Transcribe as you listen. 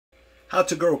how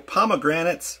to grow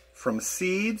pomegranates from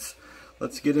seeds.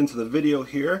 Let's get into the video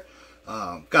here.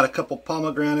 Got a couple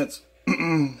pomegranates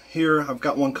here. I've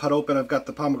got one cut open. I've got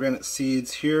the pomegranate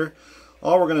seeds here.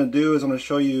 All we're going to do is I'm going to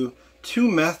show you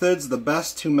two methods, the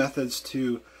best two methods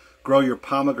to grow your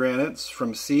pomegranates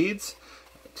from seeds.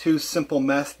 Two simple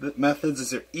methods.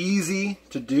 They're easy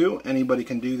to do. Anybody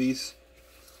can do these.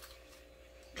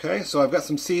 Okay, so I've got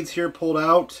some seeds here pulled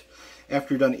out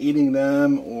after you're done eating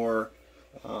them, or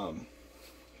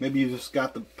maybe you just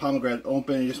got the pomegranate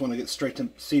open and you just want to get straight to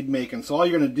seed making. So all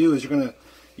you're going to do is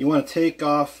you want to take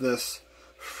off this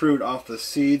fruit off the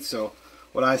seed. So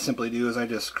what I simply do is I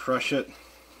just crush it,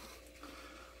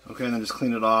 okay, and then just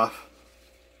clean it off.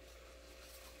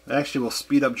 It actually will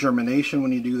speed up germination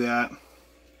when you do that.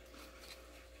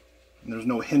 And there's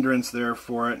no hindrance there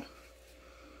for it.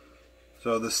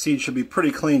 So the seed should be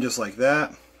pretty clean just like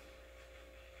that.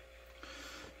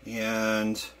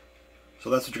 And so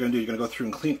that's what you're going to do. You're going to go through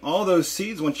and clean all those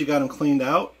seeds. Once you got them cleaned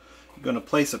out, you're going to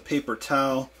place a paper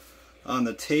towel on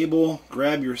the table,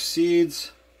 grab your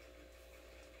seeds.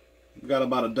 We've got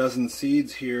about a dozen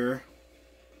seeds here.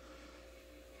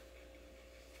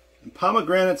 And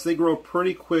pomegranates, they grow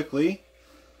pretty quickly.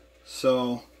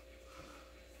 So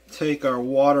take our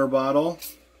water bottle.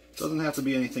 Doesn't have to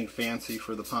be anything fancy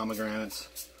for the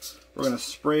pomegranates. We're going to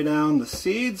spray down the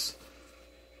seeds.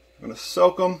 We're going to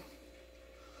soak them.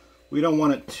 We don't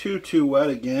want it too wet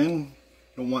again.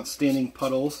 Don't want standing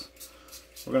puddles.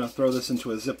 We're going to throw this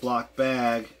into a Ziploc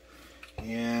bag,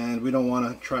 and we don't want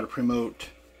to try to promote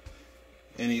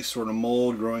any sort of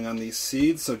mold growing on these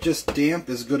seeds. So just damp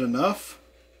is good enough.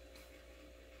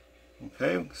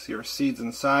 Okay, see our seeds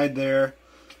inside there.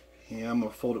 And I'm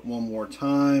going to fold it one more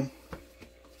time.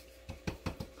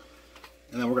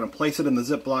 And then we're going to place it in the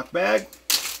Ziploc bag.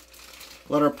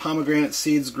 Let our pomegranate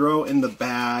seeds grow in the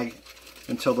bag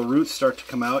until the roots start to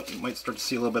come out. You might start to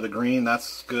see a little bit of green.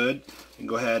 That's good. You can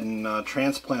go ahead and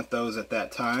transplant those at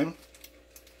that time.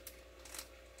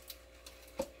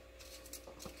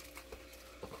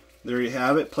 There you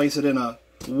have it. Place it in a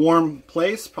warm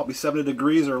place, probably 70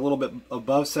 degrees or a little bit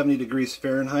above 70 degrees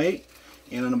Fahrenheit.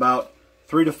 And in about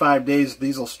 3 to 5 days,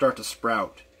 these will start to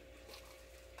sprout.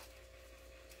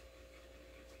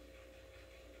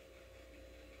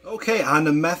 Okay, on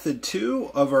to method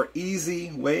 2 of our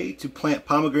easy way to plant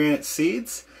pomegranate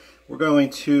seeds. We're going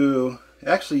to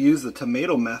actually use the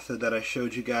tomato method that I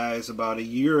showed you guys about a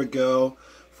year ago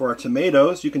for our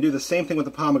tomatoes. You can do the same thing with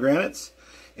the pomegranates,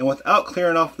 and without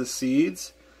clearing off the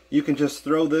seeds, you can just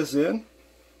throw this in,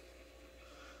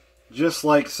 just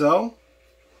like so.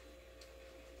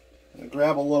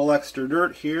 Grab a little extra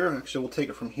dirt here. Actually, we'll take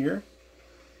it from here,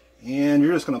 and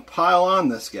you're just going to pile on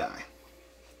this guy.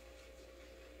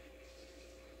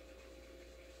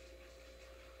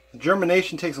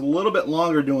 Germination takes a little bit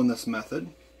longer doing this method,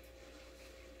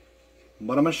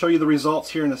 but I'm going to show you the results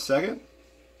here in a second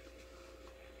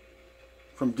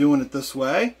from doing it this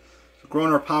way. So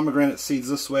growing our pomegranate seeds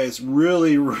this way is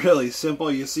really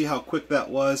simple. You see how quick that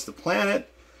was to plant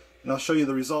it, and I'll show you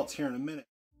the results here in a minute.